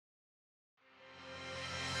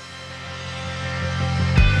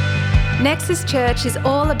Nexus Church is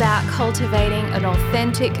all about cultivating an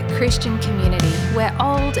authentic Christian community where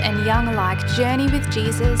old and young alike journey with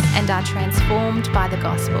Jesus and are transformed by the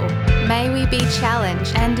gospel. May we be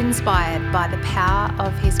challenged and inspired by the power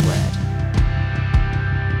of His Word.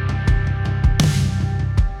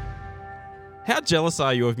 How jealous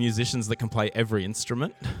are you of musicians that can play every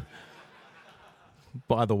instrument?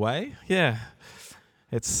 By the way,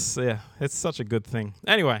 it's such a good thing.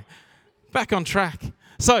 Anyway, back on track.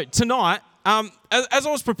 So tonight, as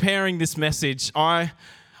I was preparing this message, I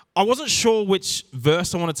wasn't sure which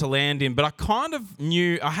verse I wanted to land in, but I kind of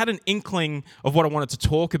knew, I had an inkling of what I wanted to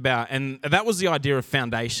talk about, and that was the idea of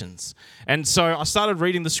foundations. And so I started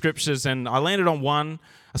reading the scriptures, and I landed on one.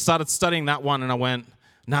 I started studying that one, and I went,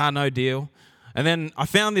 no deal. And then I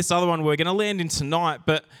found this other one we're going to land in tonight,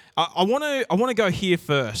 but I want to go here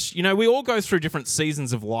first. You know, we all go through different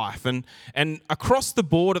seasons of life, and across the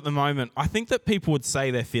board at the moment, I think that people would say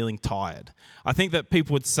they're feeling tired. I think that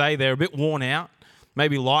people would say they're a bit worn out.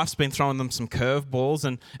 Maybe life's been throwing them some curveballs,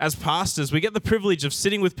 and as pastors, we get the privilege of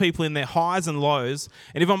sitting with people in their highs and lows,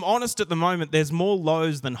 and if I'm honest at the moment, there's more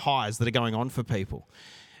lows than highs that are going on for people.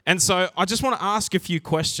 And so I just want to ask a few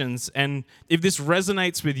questions, and if this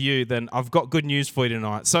resonates with you, then I've got good news for you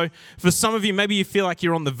tonight. So for some of you, maybe you feel like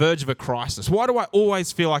you're on the verge of a crisis. Why do I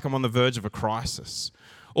always feel like I'm on the verge of a crisis?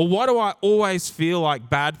 Or why do I always feel like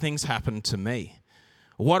bad things happen to me?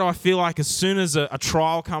 Or why do I feel like as soon as a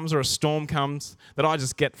trial comes or a storm comes, that I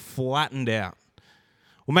just get flattened out?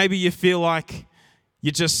 Or maybe you feel like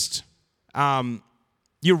you just,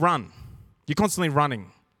 you run. You're constantly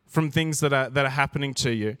running from things that are happening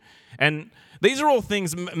to you. And these are all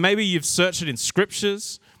things, maybe you've searched it in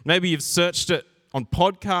scriptures, maybe you've searched it on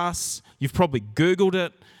podcasts, you've probably Googled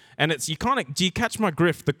it, and it's, do you catch my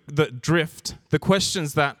drift, the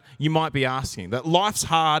questions that you might be asking, that life's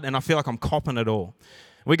hard and I feel like I'm copping it all.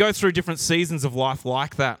 We go through different seasons of life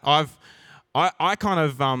like that. I'm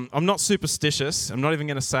not superstitious, I'm not even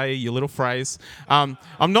going to say your little phrase, I'm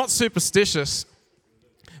not superstitious,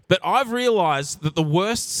 but I've realized that the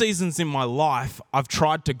worst seasons in my life, I've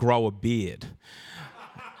tried to grow a beard.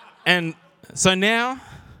 And so now,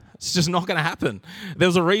 it's just not going to happen. There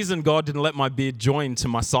was a reason God didn't let my beard join to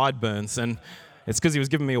my sideburns, and it's because He was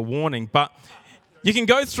giving me a warning. But you can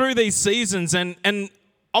go through these seasons, and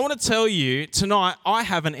I want to tell you tonight, I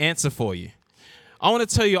have an answer for you. I want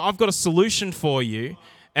to tell you, I've got a solution for you.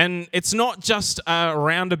 And it's not just a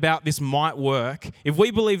roundabout, this might work. If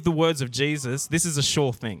we believe the words of Jesus, this is a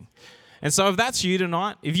sure thing. And so if that's you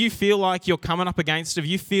tonight, if you feel like you're coming up against it, if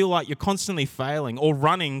you feel like you're constantly failing or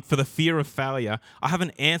running for the fear of failure, I have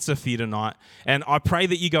an answer for you tonight. And I pray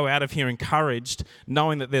that you go out of here encouraged,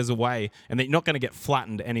 knowing that there's a way and that you're not going to get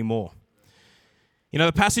flattened anymore. You know,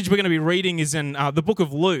 the passage we're going to be reading is in the book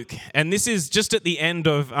of Luke, and this is just at the end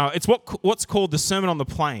of, it's what's called the Sermon on the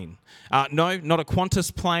Plain. No, not a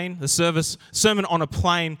Qantas plane, the Sermon on a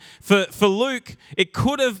Plain. For Luke, it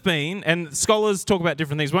could have been, and scholars talk about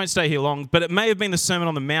different things, won't stay here long, but it may have been the Sermon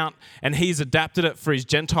on the Mount, and he's adapted it for his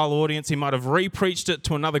Gentile audience. He might have re-preached it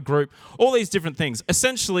to another group, all these different things.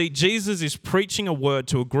 Essentially, Jesus is preaching a word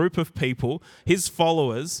to a group of people, his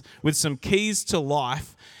followers, with some keys to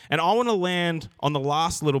life. And I want to land on the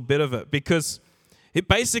last little bit of it because it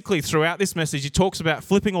basically, throughout this message, he talks about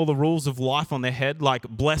flipping all the rules of life on their head, like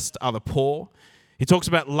blessed are the poor. He talks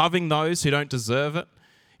about loving those who don't deserve it.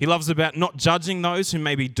 He loves about not judging those who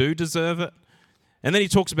maybe do deserve it. And then he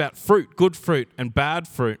talks about fruit, good fruit and bad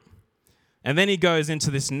fruit. And then he goes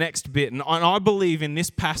into this next bit. And I believe in this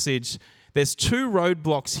passage, there's two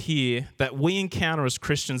roadblocks here that we encounter as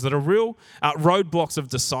Christians that are real roadblocks of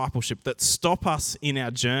discipleship that stop us in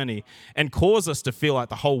our journey and cause us to feel like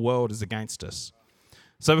the whole world is against us.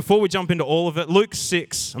 So before we jump into all of it, Luke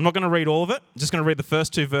 6, I'm not going to read all of it, I'm just going to read the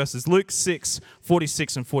first two verses. Luke 6,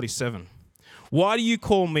 46 and 47. Why do you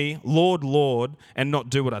call me Lord, Lord, and not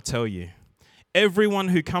do what I tell you? Everyone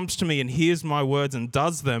who comes to me and hears my words and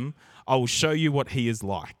does them, I will show you what he is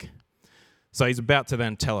like. So he's about to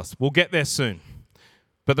then tell us. We'll get there soon.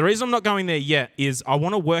 But the reason I'm not going there yet is I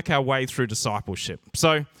want to work our way through discipleship.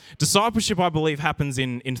 So discipleship, I believe, happens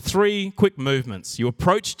in three quick movements. You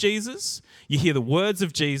approach Jesus, you hear the words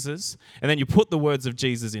of Jesus, and then you put the words of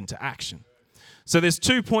Jesus into action. So there's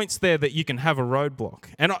 2 points there that you can have a roadblock.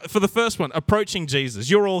 And for the first one, approaching Jesus.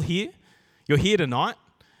 You're all here. You're here tonight.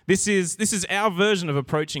 This is our version of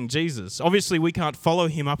approaching Jesus. Obviously, we can't follow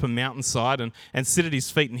him up a mountainside and sit at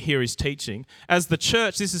his feet and hear his teaching. As the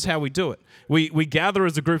church, this is how we do it. We gather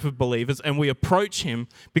as a group of believers and we approach him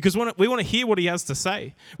because we want to hear what he has to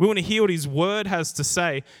say. We want to hear what his word has to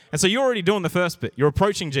say. And so you're already doing the first bit. You're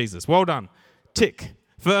approaching Jesus. Well done. Tick.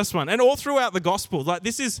 First one. And all throughout the gospel, I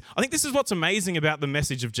think this is what's amazing about the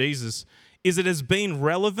message of Jesus, is it has been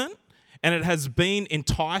relevant and it has been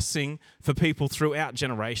enticing for people throughout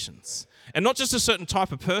generations. And not just a certain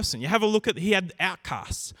type of person. You have a look at, he had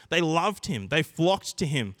outcasts. They loved him. They flocked to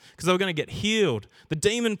him because they were going to get healed. The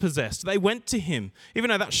demon-possessed, they went to him.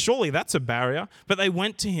 Even though surely that's a barrier, but they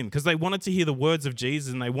went to him because they wanted to hear the words of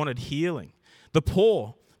Jesus and they wanted healing. The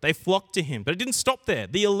poor, they flocked to him. But it didn't stop there.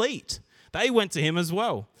 The elite, they went to him as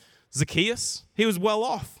well. Zacchaeus, he was well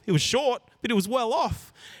off. He was short, but he was well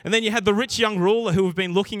off. And then you had the rich young ruler who we've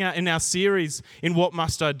been looking at in our series, In What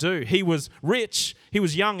Must I Do? He was rich, he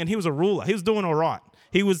was young, and he was a ruler. He was doing all right.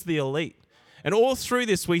 He was the elite. And all through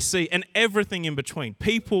this we see, and everything in between,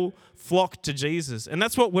 people flock to Jesus. And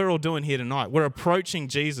that's what we're all doing here tonight. We're approaching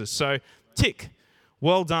Jesus. So tick,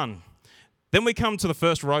 well done. Then we come to the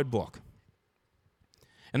first roadblock.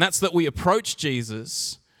 And that's that we approach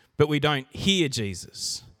Jesus, but we don't hear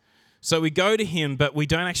Jesus. So we go to him, but we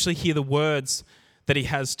don't actually hear the words that he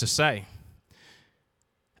has to say.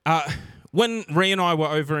 When Rhea and I were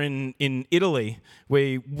over in Italy,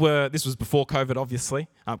 this was before COVID, obviously,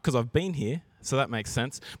 because I've been here, so that makes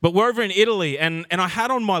sense. But we're over in Italy, and I had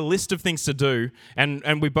on my list of things to do,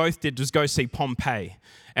 and we both did, was go see Pompeii.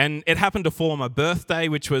 And it happened to fall on my birthday,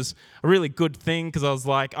 which was a really good thing because I was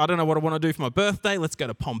like, I don't know what I want to do for my birthday. Let's go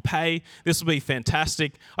to Pompeii. This will be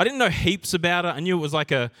fantastic. I didn't know heaps about it. I knew it was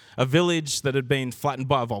like a village that had been flattened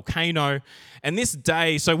by a volcano. And this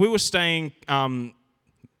day, so we were staying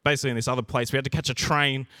basically in this other place. We had to catch a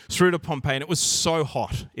train through to Pompeii, and it was so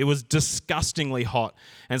hot. It was disgustingly hot.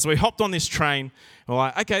 And so we hopped on this train. We're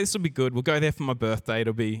like, okay, this will be good. We'll go there for my birthday.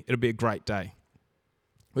 It'll be a great day.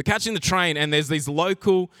 We're catching the train, and there's these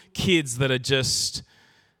local kids that are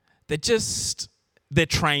they're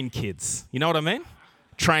train kids. You know what I mean?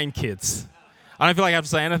 Train kids. I don't feel like I have to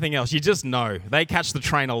say anything else. You just know. They catch the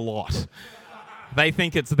train a lot. They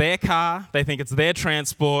think it's their car. They think it's their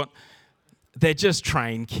transport. They're just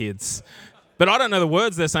train kids. But I don't know the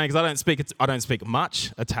words they're saying because I don't speak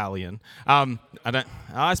much Italian.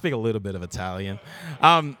 I speak a little bit of Italian.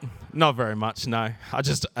 Not very much, no. I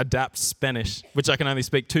just adapt Spanish, which I can only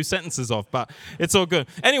speak 2 sentences of, but it's all good.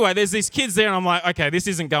 Anyway, there's these kids there, and I'm like, okay, this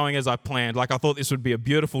isn't going as I planned. Like, I thought this would be a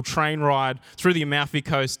beautiful train ride through the Amalfi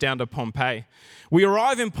Coast down to Pompeii. We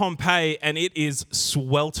arrive in Pompeii, and it is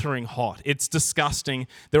sweltering hot. It's disgusting.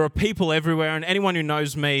 There are people everywhere, and anyone who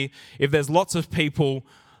knows me, if there's lots of people,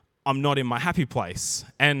 I'm not in my happy place.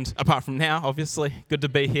 And apart from now, obviously, good to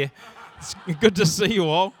be here. It's good to see you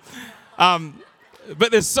all.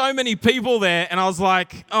 But there's so many people there, and I was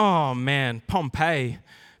like, oh man, Pompeii,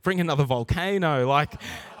 bring another volcano. Like,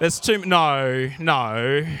 there's no,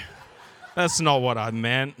 that's not what I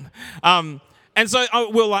meant. And so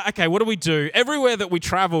we're like, okay, what do we do? Everywhere that we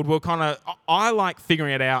traveled, I like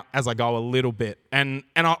figuring it out as I go a little bit. And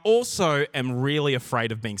I also am really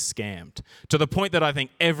afraid of being scammed to the point that I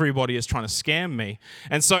think everybody is trying to scam me.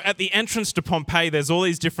 And so at the entrance to Pompeii, there's all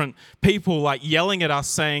these different people like yelling at us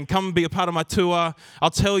saying, come and be a part of my tour. I'll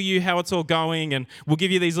tell you how it's all going, and we'll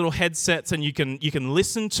give you these little headsets, and you can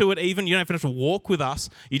listen to it even. You don't even have to walk with us.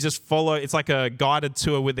 You just follow. It's like a guided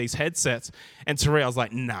tour with these headsets. And to Rhea, I was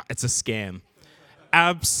like, nah, it's a scam.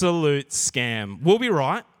 Absolute scam. We'll be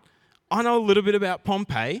right. I know a little bit about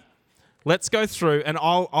Pompeii. Let's go through, and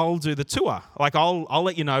I'll do the tour. Like, I'll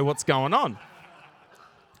let you know what's going on.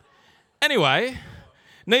 Anyway,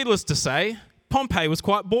 needless to say, Pompeii was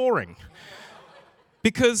quite boring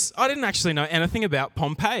because I didn't actually know anything about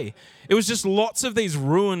Pompeii. It was just lots of these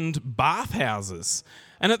ruined bathhouses.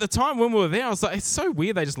 And at the time when we were there, I was like, it's so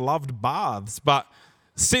weird they just loved baths. But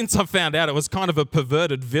since I found out it was kind of a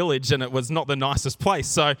perverted village and it was not the nicest place.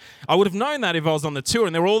 So I would have known that if I was on the tour.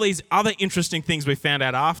 And there were all these other interesting things we found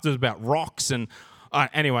out after about rocks and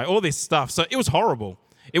anyway, all this stuff. So it was horrible.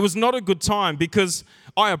 It was not a good time because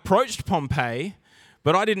I approached Pompeii,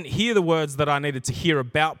 but I didn't hear the words that I needed to hear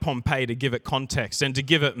about Pompeii to give it context and to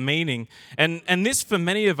give it meaning. And this, for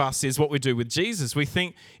many of us, is what we do with Jesus. We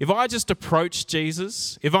think, if I just approach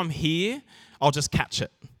Jesus, if I'm here, I'll just catch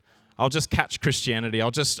it. I'll just catch Christianity. I'll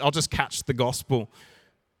just catch the gospel.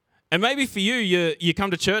 And maybe for you come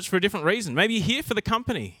to church for a different reason. Maybe you're here for the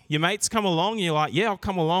company. Your mates come along, and you're like, yeah, I'll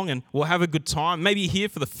come along and we'll have a good time. Maybe you're here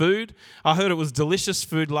for the food. I heard it was delicious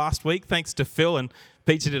food last week, thanks to Phil, and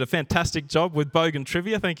Peter did a fantastic job with Bogan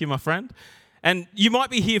Trivia. Thank you, my friend. And you might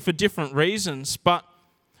be here for different reasons, but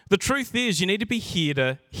the truth is you need to be here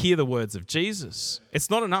to hear the words of Jesus. It's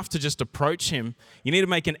not enough to just approach him. You need to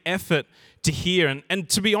make an effort to hear. And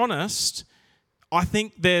to be honest, I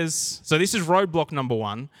think so this is roadblock number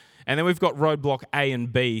 1. And then we've got roadblock A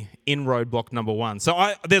and B in roadblock number 1.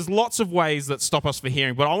 So there's lots of ways that stop us from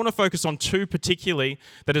hearing, but I want to focus on 2 particularly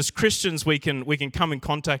that as Christians we can come in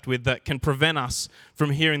contact with that can prevent us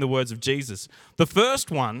from hearing the words of Jesus. The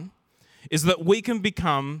first one is that we can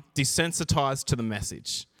become desensitized to the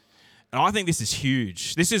message. And I think this is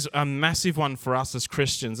huge. This is a massive one for us as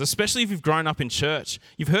Christians, especially if you've grown up in church.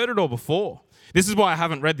 You've heard it all before. This is why I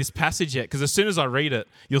haven't read this passage yet, because as soon as I read it,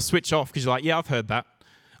 you'll switch off because you're like, yeah, I've heard that.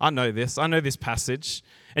 I know this passage.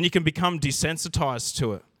 And you can become desensitized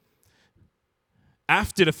to it.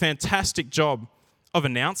 Af did a fantastic job of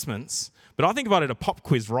announcements, but I think if I did a pop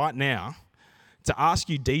quiz right now to ask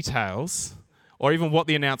you details or even what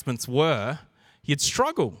the announcements were, you'd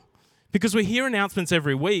struggle because we hear announcements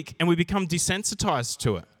every week and we become desensitized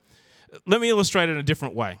to it. Let me illustrate it in a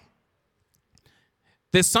different way.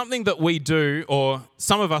 There's something that we do, or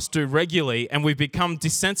some of us do regularly, and we've become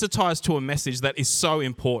desensitized to a message that is so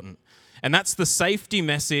important. And that's the safety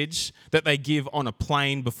message that they give on a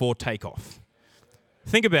plane before takeoff.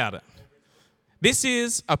 Think about it. This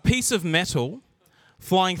is a piece of metal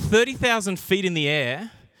flying 30,000 feet in the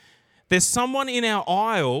air. There's someone in our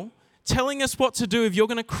aisle telling us what to do if you're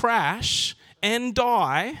going to crash and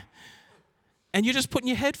die, and you're just putting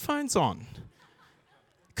your headphones on.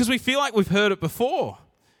 Because we feel like we've heard it before.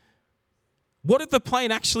 What if the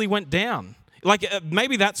plane actually went down?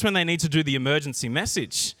 Maybe that's when they need to do the emergency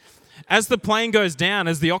message. As the plane goes down,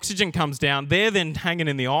 as the oxygen comes down, they're then hanging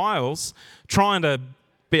in the aisles, trying to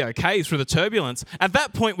be okay through the turbulence. At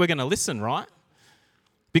that point, we're going to listen, right?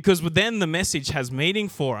 Because then the message has meaning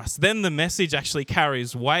for us. Then the message actually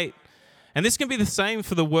carries weight. And this can be the same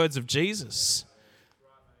for the words of Jesus.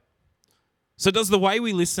 So does the way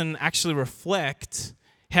we listen actually reflect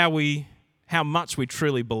how much we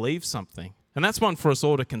truly believe something? And that's one for us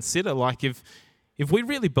all to consider. Like if we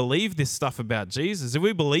really believe this stuff about Jesus, if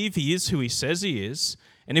we believe he is who he says he is,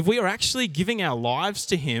 and if we are actually giving our lives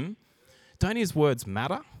to him, don't his words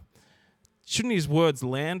matter? Shouldn't his words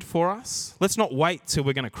land for us? Let's not wait till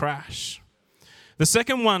we're going to crash. The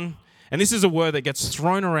second one, and this is a word that gets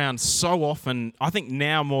thrown around so often, I think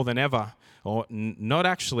now more than ever, or not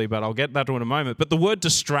actually, but I'll get that to in a moment, but the word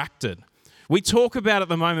distracted. We talk about at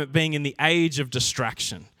the moment being in the age of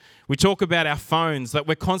distraction. We talk about our phones, that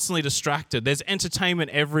we're constantly distracted. There's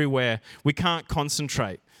entertainment everywhere. We can't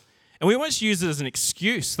concentrate. And we almost use it as an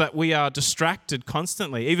excuse that we are distracted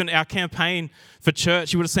constantly. Even our campaign for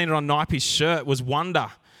church, you would have seen it on Nipey's shirt, was wonder.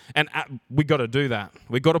 And we got to do that.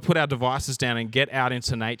 We've got to put our devices down and get out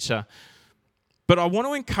into nature. But I want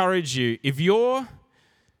to encourage you, if you're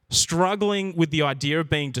struggling with the idea of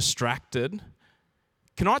being distracted,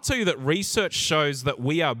 can I tell you that research shows that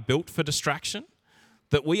we are built for distraction,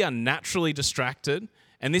 that we are naturally distracted,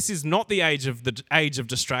 and this is not the age of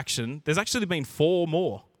distraction. There's actually been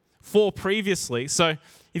 4 previously. So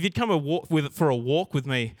if you'd come for a walk with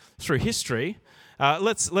me through history,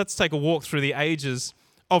 let's take a walk through the ages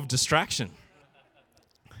of distraction.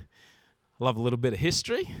 Love a little bit of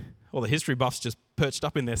history. All the history buffs just perched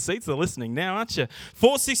up in their seats. They're listening now, aren't you?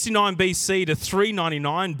 469 BC to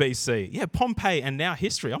 399 BC. Yeah, Pompeii and now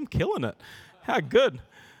history. I'm killing it. How good.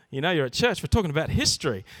 You know, you're at church. We're talking about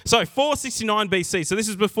history. So 469 BC. So this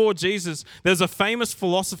is before Jesus. There's a famous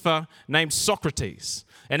philosopher named Socrates.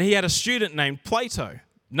 And he had a student named Plato.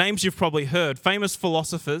 Names you've probably heard. Famous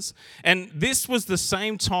philosophers. And this was the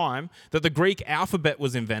same time that the Greek alphabet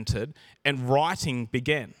was invented and writing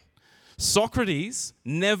began. Socrates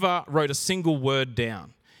never wrote a single word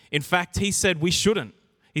down. In fact, he said we shouldn't.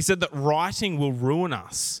 He said that writing will ruin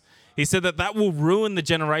us. He said that will ruin the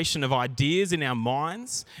generation of ideas in our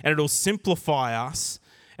minds, and it'll simplify us,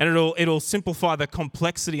 and it'll simplify the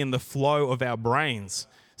complexity and the flow of our brains.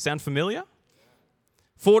 Sound familiar?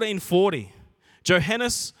 1440,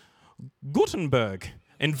 Johannes Gutenberg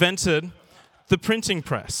invented the printing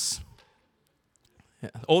press.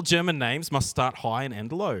 All German names must start high and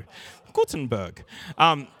end low. Gutenberg.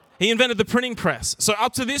 He invented the printing press. So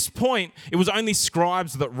up to this point, it was only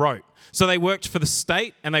scribes that wrote. So they worked for the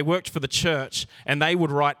state and they worked for the church, and they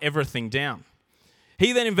would write everything down.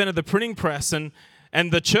 He then invented the printing press, and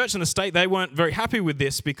the church and the state, they weren't very happy with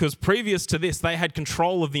this because previous to this, they had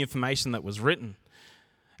control of the information that was written.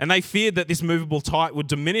 And they feared that this movable type would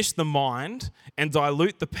diminish the mind and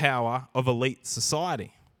dilute the power of elite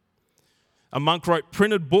society. A monk wrote,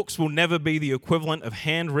 "Printed books will never be the equivalent of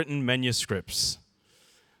handwritten manuscripts."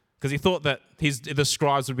 Because he thought that the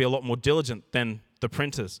scribes would be a lot more diligent than the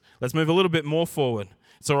printers. Let's move a little bit more forward.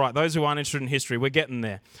 It's all right. Those who aren't interested in history, we're getting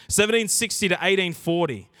there. 1760 to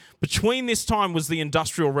 1840. Between this time was the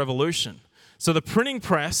Industrial Revolution. So the printing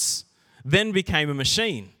press then became a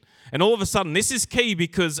machine. And all of a sudden, this is key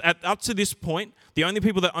because up to this point, the only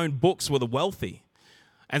people that owned books were the wealthy.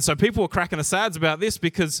 And so people were cracking the sads about this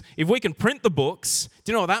because if we can print the books,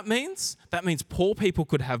 do you know what that means? That means poor people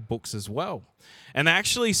could have books as well. And they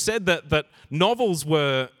actually said that novels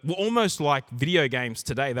were almost like video games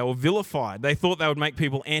today. They were vilified. They thought they would make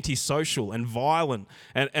people antisocial and violent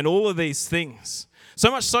and all of these things. So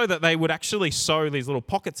much so that they would actually sew these little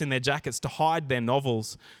pockets in their jackets to hide their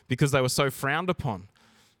novels because they were so frowned upon.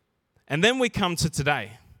 And then we come to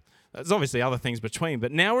today. There's obviously other things between,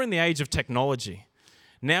 but now we're in the age of technology.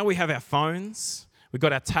 Now we have our phones, we've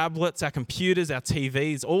got our tablets, our computers, our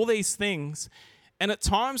TVs, all these things. And at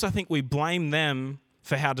times I think we blame them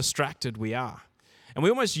for how distracted we are. And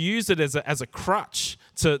we almost use it as a crutch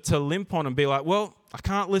to limp on and be like, well, I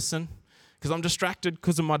can't listen because I'm distracted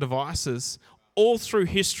because of my devices. All through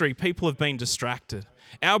history, people have been distracted.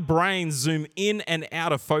 Our brains zoom in and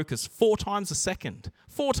out of focus 4 times a second.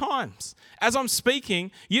 4 times. As I'm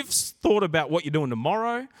speaking, you've thought about what you're doing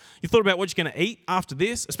tomorrow. You've thought about what you're going to eat after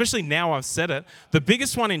this, especially now I've said it. The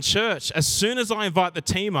biggest one in church, as soon as I invite the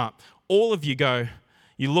team up, all of you go,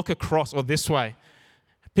 you look across or this way.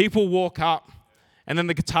 People walk up, and then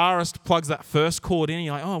the guitarist plugs that first chord in, and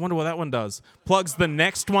you're like, oh, I wonder what that one does. Plugs the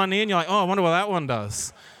next one in, you're like, oh, I wonder what that one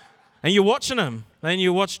does. And you're watching them. Then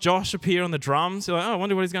you watch Josh appear on the drums. You're like, oh, I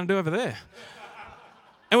wonder what he's going to do over there.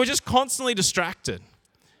 And we're just constantly distracted.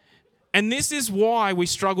 And this is why we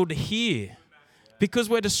struggle to hear, because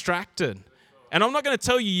we're distracted. And I'm not going to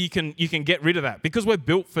tell you you can get rid of that, because we're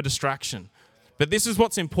built for distraction. But this is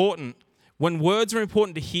what's important. When words are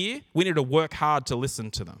important to hear, we need to work hard to listen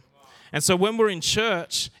to them. And so when we're in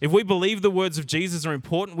church, if we believe the words of Jesus are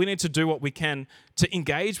important, we need to do what we can to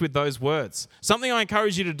engage with those words. Something I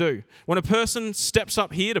encourage you to do. When a person steps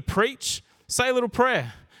up here to preach, say a little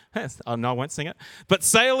prayer. Oh, no, I won't sing it. But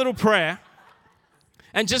say a little prayer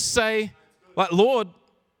and just say, like, Lord,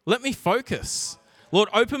 let me focus. Lord,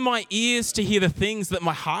 open my ears to hear the things that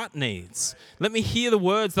my heart needs. Let me hear the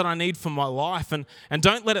words that I need for my life. And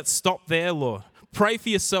don't let it stop there, Lord. Pray for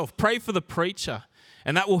yourself. Pray for the preacher.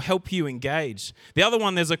 And that will help you engage. The other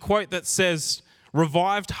one, there's a quote that says,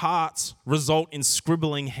 revived hearts result in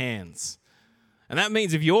scribbling hands. And that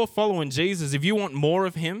means if you're following Jesus, if you want more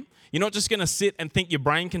of him, you're not just going to sit and think your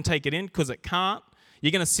brain can take it in, because it can't.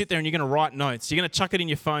 You're going to sit there and you're going to write notes. You're going to chuck it in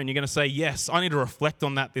your phone. You're going to say, yes, I need to reflect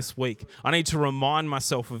on that this week. I need to remind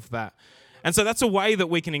myself of that. And so that's a way that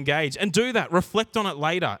we can engage and do that. Reflect on it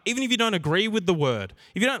later. Even if you don't agree with the word.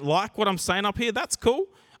 If you don't like what I'm saying up here, that's cool.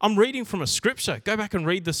 I'm reading from a scripture. Go back and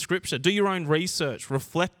read the scripture. Do your own research.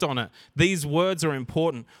 Reflect on it. These words are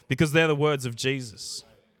important because they're the words of Jesus.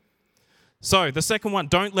 So the second one,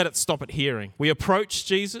 don't let it stop at hearing. We approach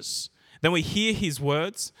Jesus, then we hear his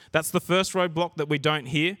words. That's the first roadblock that we don't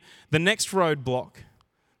hear. The next roadblock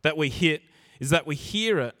that we hit is that we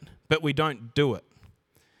hear it, but we don't do it.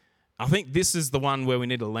 I think this is the one where we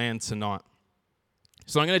need to land tonight.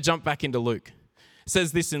 So I'm going to jump back into Luke. It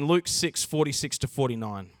says this in Luke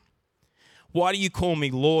 6:46-49. Why do you call me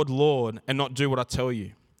Lord, Lord, and not do what I tell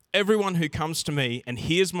you? Everyone who comes to me and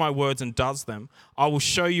hears my words and does them, I will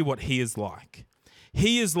show you what he is like.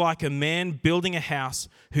 He is like a man building a house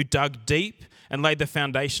who dug deep and laid the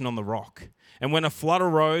foundation on the rock. And when a flood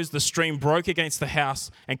arose, the stream broke against the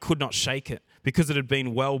house and could not shake it, because it had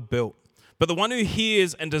been well built. But the one who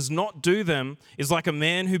hears and does not do them is like a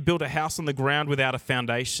man who built a house on the ground without a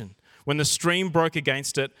foundation. When the stream broke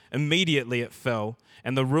against it, immediately it fell,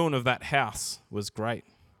 and the ruin of that house was great.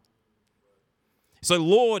 So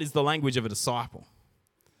Lord is the language of a disciple.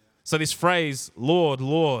 So this phrase, Lord,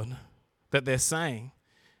 Lord, that they're saying,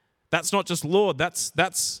 that's not just Lord, that's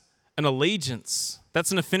an allegiance.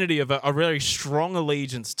 That's an affinity of a very strong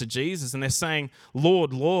allegiance to Jesus. And they're saying,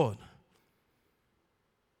 Lord, Lord.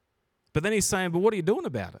 But then he's saying, but what are you doing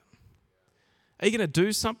about it? Are you going to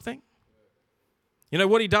do something? You know,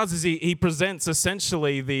 what he does is he presents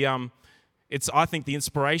essentially I think the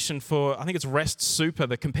inspiration for, I think it's Rest Super,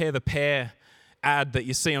 the Compare the Pair ad that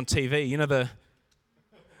you see on TV. You know,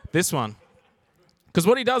 this one. Because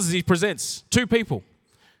what he does is he presents two people,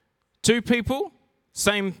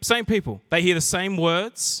 same people. They hear the same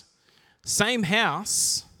words, same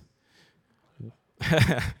house.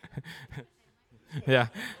 Yeah.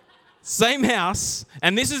 Same house.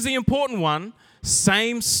 And this is the important one.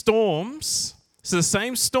 Same storms. So the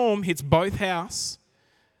same storm hits both houses.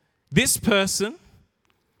 This person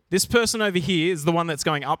over here is the one that's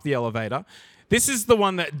going up the elevator. This is the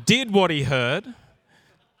one that did what he heard.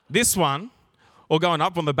 This one, or going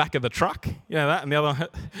up on the back of the truck. You know that? And the other one,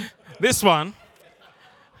 this one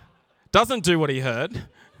doesn't do what he heard.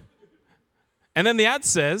 And then the ad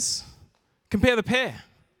says, compare the pair.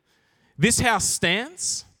 This house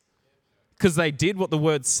stands because they did what the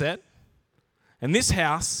word said. And this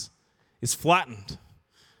house is flattened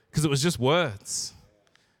because it was just words.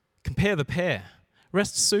 Compare the pair.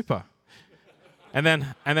 Rest super. And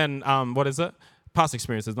then what is it? Past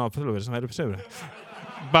experiences, not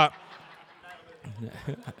but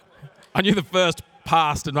I knew the first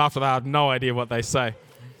past, and after that I had no idea what they say.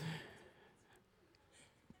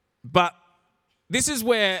 But this is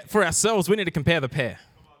where, for ourselves, we need to compare the pair.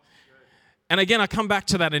 And again, I come back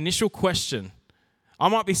to that initial question. I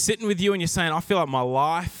might be sitting with you and you're saying, I feel like my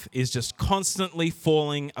life is just constantly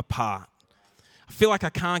falling apart. I feel like I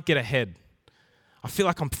can't get ahead. I feel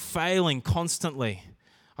like I'm failing constantly.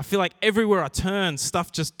 I feel like everywhere I turn,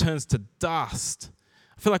 stuff just turns to dust.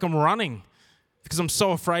 I feel like I'm running because I'm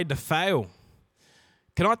so afraid to fail.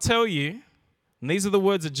 Can I tell you, and these are the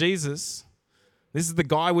words of Jesus, this is the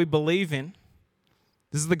guy we believe in,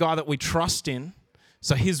 this is the guy that we trust in,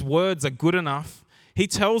 so his words are good enough. He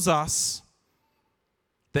tells us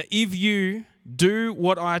that if you do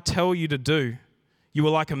what I tell you to do, you are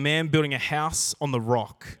like a man building a house on the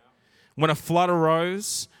rock. When a flood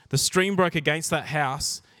arose, the stream broke against that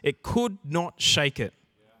house, it could not shake it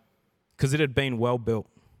because it had been well built.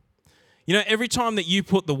 You know, every time that you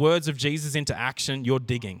put the words of Jesus into action, you're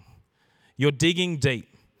digging. You're digging deep.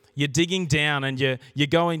 You're digging down and you're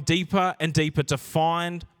going deeper and deeper to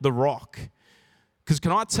find the rock. Because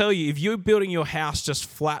can I tell you, if you're building your house just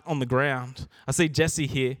flat on the ground, I see Jesse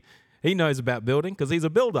here, he knows about building because he's a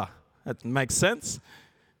builder. That makes sense.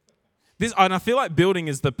 And I feel like building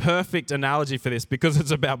is the perfect analogy for this because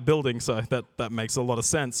it's about building, so that makes a lot of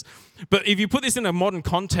sense. But if you put this in a modern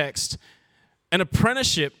context, an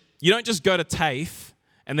apprenticeship, you don't just go to TAFE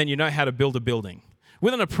and then you know how to build a building.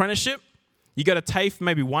 With an apprenticeship, you go to TAFE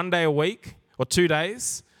maybe 1 day a week or 2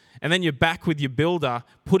 days, and then you're back with your builder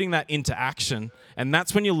putting that into action, and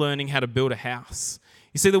that's when you're learning how to build a house.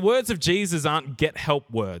 You see, the words of Jesus aren't get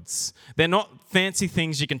help words. They're not fancy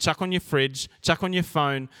things you can chuck on your fridge, chuck on your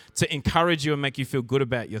phone to encourage you and make you feel good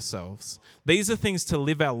about yourselves. These are things to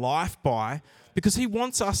live our life by because he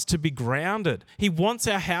wants us to be grounded. He wants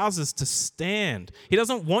our houses to stand. He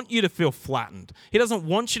doesn't want you to feel flattened. He doesn't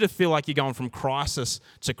want you to feel like you're going from crisis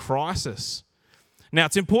to crisis. Now,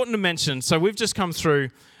 it's important to mention, so we've just come through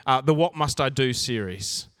the What Must I Do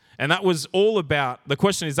series. And that was all about, the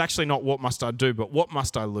question is actually not what must I do, but what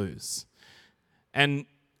must I lose? And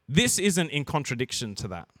this isn't in contradiction to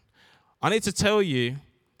that. I need to tell you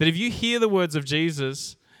that if you hear the words of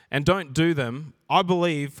Jesus and don't do them, I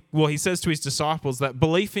believe, well, he says to his disciples that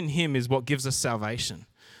belief in him is what gives us salvation.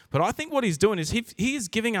 But I think what he's doing is he is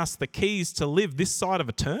giving us the keys to live this side of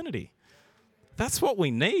eternity. That's what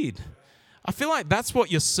we need. I feel like that's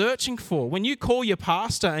what you're searching for. When you call your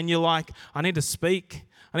pastor and you're like, I need to speak,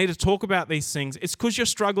 I need to talk about these things, it's because you're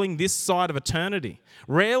struggling this side of eternity.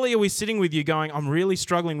 Rarely are we sitting with you going, I'm really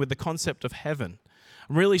struggling with the concept of heaven.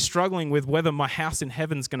 I'm really struggling with whether my house in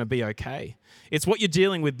heaven's going to be okay. It's what you're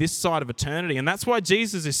dealing with this side of eternity. And that's why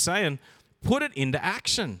Jesus is saying, put it into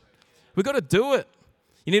action. We've got to do it.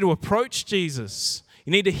 You need to approach Jesus.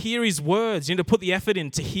 You need to hear his words. You need to put the effort in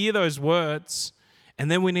to hear those words. And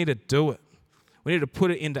then we need to do it. We need to put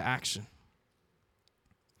it into action.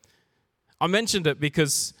 I mentioned it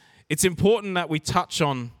because it's important that we touch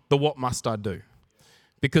on the what must I do,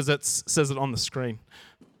 because it says it on the screen.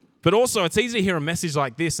 But also it's easy to hear a message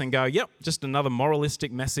like this and go, yep, just another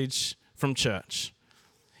moralistic message from church.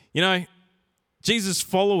 You know, Jesus'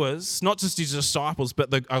 followers, not just his disciples,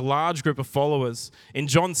 but a large group of followers in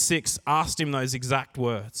John 6 asked him those exact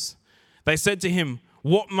words. They said to him,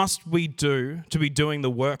 what must we do to be doing the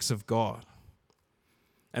works of God?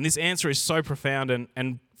 And this answer is so profound,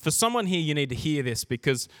 and for someone here, you need to hear this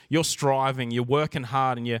because you're striving, you're working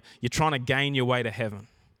hard, and you're trying to gain your way to heaven.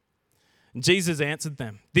 And Jesus answered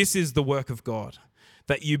them, this is the work of God,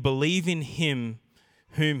 that you believe in him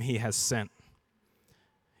whom he has sent.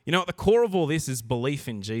 You know, at the core of all this is belief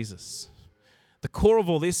in Jesus. The core of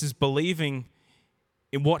all this is believing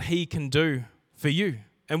in what he can do for you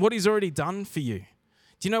and what he's already done for you.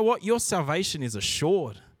 Do you know what? Your salvation is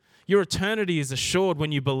assured. Your eternity is assured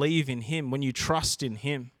when you believe in him, when you trust in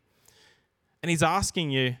him. And he's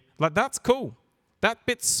asking you, like, that's cool. That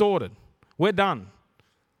bit's sorted. We're done.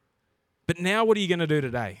 But now what are you going to do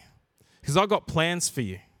today? Because I've got plans for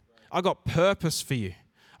you. I've got purpose for you.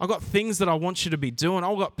 I've got things that I want you to be doing.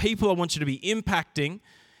 I've got people I want you to be impacting.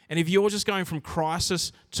 And if you're just going from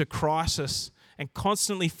crisis to crisis and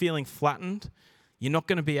constantly feeling flattened, you're not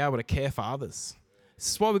going to be able to care for others.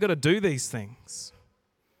 This is why we've got to do these things.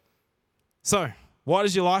 So, why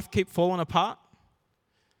does your life keep falling apart?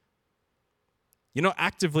 You're not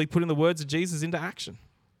actively putting the words of Jesus into action.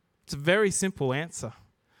 It's a very simple answer.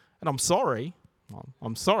 And I'm sorry.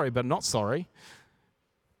 I'm sorry, but not sorry.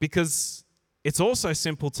 Because it's also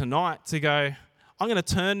simple tonight to go, I'm going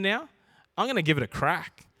to turn now. I'm going to give it a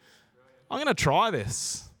crack. I'm going to try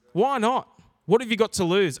this. Why not? What have you got to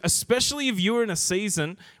lose? Especially if you're in a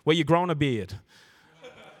season where you're growing a beard,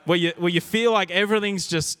 where you feel like everything's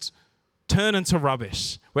just turning to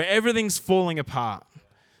rubbish, where everything's falling apart.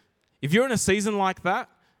 If you're in a season like that,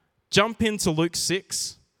 jump into Luke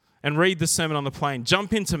 6 and read the Sermon on the Plain.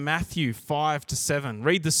 Jump into Matthew 5-7.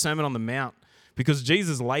 Read the Sermon on the Mount because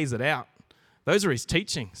Jesus lays it out. Those are his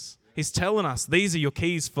teachings. He's telling us these are your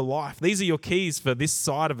keys for life. These are your keys for this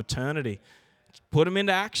side of eternity. Put them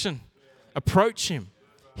into action. Approach him.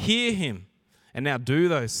 Hear him. And now do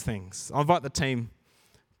those things. I'll invite the team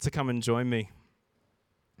to come and join me.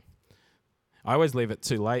 I always leave it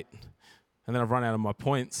too late and then I've run out of my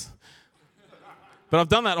points. But I've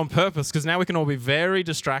done that on purpose because now we can all be very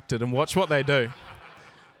distracted and watch what they do.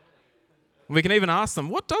 We can even ask them,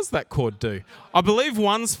 what does that chord do? I believe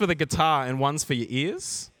one's for the guitar and one's for your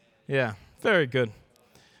ears. Yeah, very good.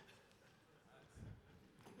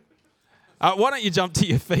 Why don't you jump to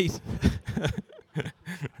your feet?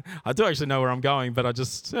 I do actually know where I'm going, but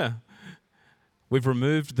we've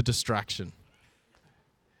removed the distraction.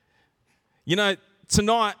 You know,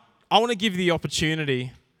 tonight, I want to give you the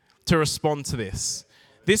opportunity to respond to this.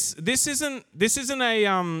 This isn't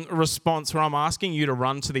a response where I'm asking you to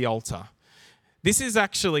run to the altar. This is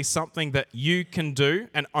actually something that you can do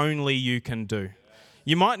and only you can do.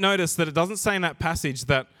 You might notice that it doesn't say in that passage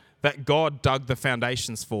that God dug the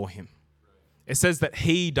foundations for him. It says that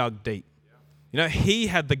he dug deep. You know, he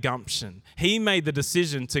had the gumption. He made the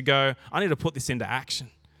decision to go, I need to put this into action.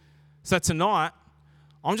 So tonight,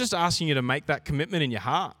 I'm just asking you to make that commitment in your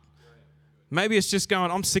heart. Maybe it's just going,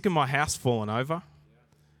 I'm sick of my house falling over.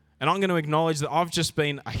 And I'm going to acknowledge that I've just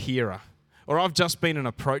been a hearer or I've just been an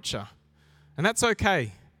approacher. And that's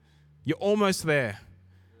okay. You're almost there.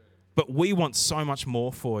 But we want so much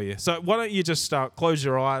more for you. So why don't you just close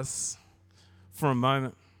your eyes for a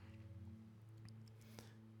moment.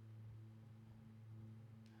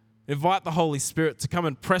 Invite the Holy Spirit to come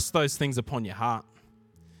and press those things upon your heart.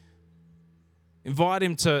 Invite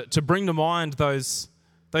him to bring to mind those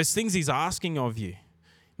things he's asking of you.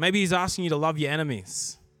 Maybe he's asking you to love your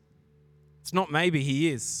enemies. It's not maybe, he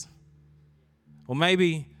is. Or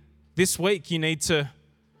maybe this week you need to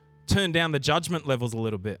turn down the judgment levels a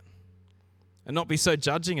little bit and not be so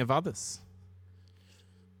judging of others.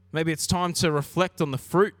 Maybe it's time to reflect on the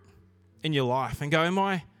fruit in your life and go, am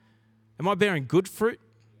I bearing good fruit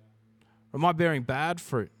or am I bearing bad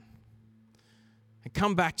fruit? And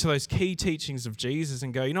come back to those key teachings of Jesus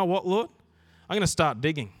and go, you know what, Lord? I'm going to start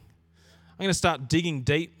digging. I'm going to start digging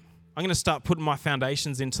deep. I'm going to start putting my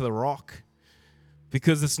foundations into the rock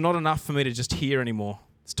because it's not enough for me to just hear anymore.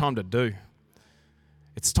 It's time to do.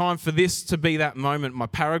 It's time for this to be that moment. My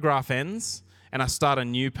paragraph ends and I start a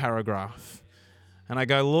new paragraph. And I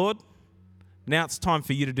go, Lord, now it's time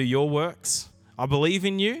for you to do your works. I believe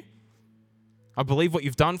in you. I believe what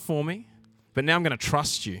you've done for me. But now I'm going to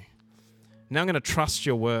trust you. Now I'm going to trust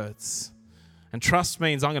your words. And trust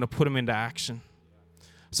means I'm going to put them into action.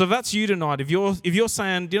 So if that's you tonight, if you're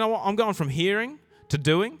saying, do you know what, I'm going from hearing to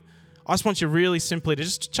doing, I just want you really simply to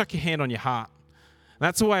just chuck your hand on your heart. And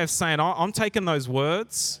that's a way of saying, I'm taking those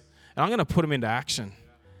words and I'm going to put them into action.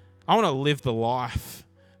 I want to live the life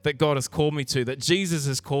that God has called me to, that Jesus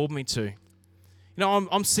has called me to. You know,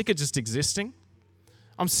 I'm sick of just existing.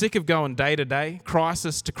 I'm sick of going day to day,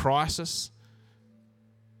 crisis to crisis.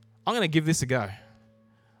 I'm going to give this a go.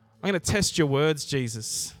 I'm going to test your words,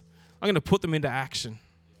 Jesus. I'm going to put them into action.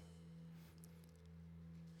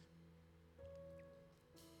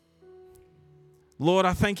 Lord,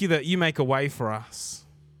 I thank you that you make a way for us.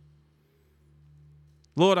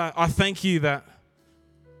 Lord, I thank you that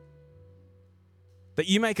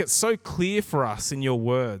you make it so clear for us in your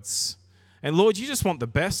words. And Lord, you just want the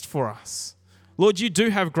best for us. Lord, you do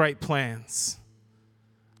have great plans.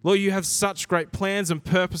 Lord, you have such great plans and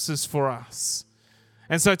purposes for us.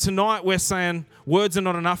 And so tonight we're saying words are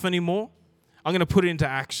not enough anymore. I'm going to put it into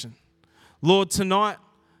action. Lord, tonight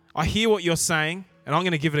I hear what you're saying and I'm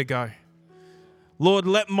going to give it a go. Lord,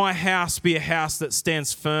 let my house be a house that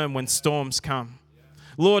stands firm when storms come.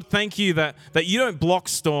 Lord, thank you that you don't block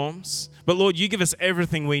storms, but Lord, you give us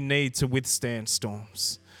everything we need to withstand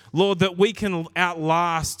storms. Lord, that we can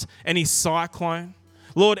outlast any cyclone.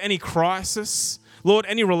 Lord, any crisis. Lord,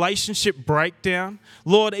 any relationship breakdown.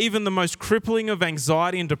 Lord, even the most crippling of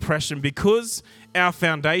anxiety and depression, because our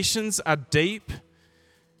foundations are deep,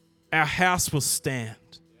 our house will stand.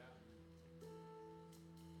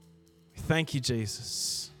 Thank you,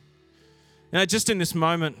 Jesus. Just in this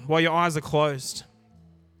moment, while your eyes are closed,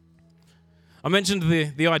 I mentioned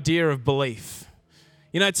the idea of belief.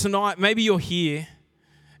 Tonight, maybe you're here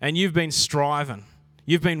and you've been striving.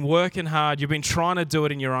 You've been working hard. You've been trying to do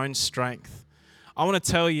it in your own strength. I want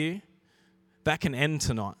to tell you that can end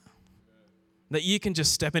tonight. That you can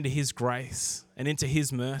just step into His grace and into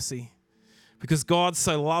His mercy. Because God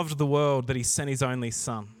so loved the world that He sent His only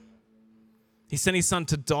Son. He sent His Son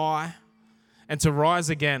to die and to rise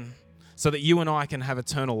again so that you and I can have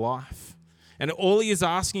eternal life. And all He is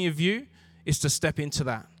asking of you is to step into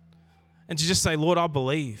that and to just say, Lord, I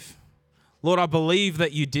believe. Lord, I believe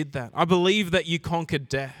that you did that. I believe that you conquered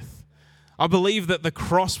death. I believe that the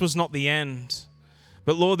cross was not the end.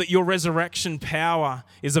 But Lord, that your resurrection power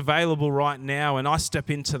is available right now, and I step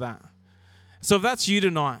into that. So if that's you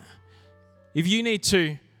tonight, if you need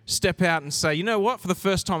to step out and say, you know what, for the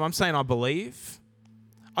first time I'm saying I believe,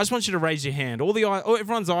 I just want you to raise your hand.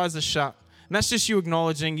 Everyone's eyes are shut, and that's just you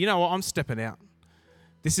acknowledging, you know what, I'm stepping out.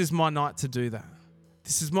 This is my night to do that.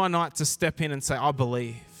 This is my night to step in and say, I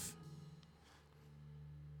believe.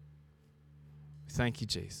 Thank you,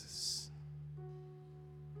 Jesus.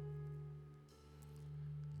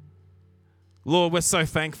 Lord, we're so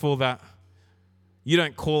thankful that you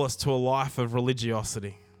don't call us to a life of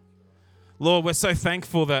religiosity. Lord, we're so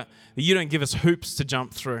thankful that you don't give us hoops to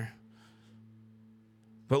jump through.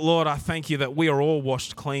 But Lord, I thank you that we are all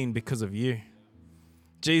washed clean because of you.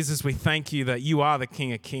 Jesus, we thank you that you are the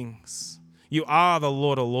King of Kings. You are the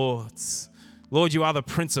Lord of Lords. Lord, you are the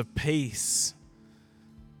Prince of Peace.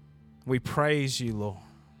 We praise you, Lord.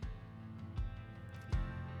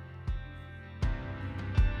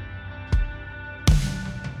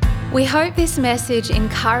 We hope this message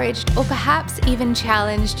encouraged or perhaps even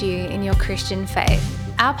challenged you in your Christian faith.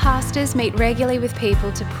 Our pastors meet regularly with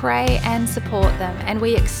people to pray and support them, and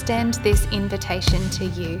we extend this invitation to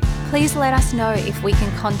you. Please let us know if we can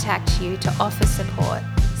contact you to offer support.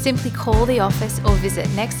 Simply call the office or visit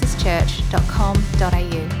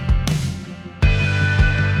nexuschurch.com.au.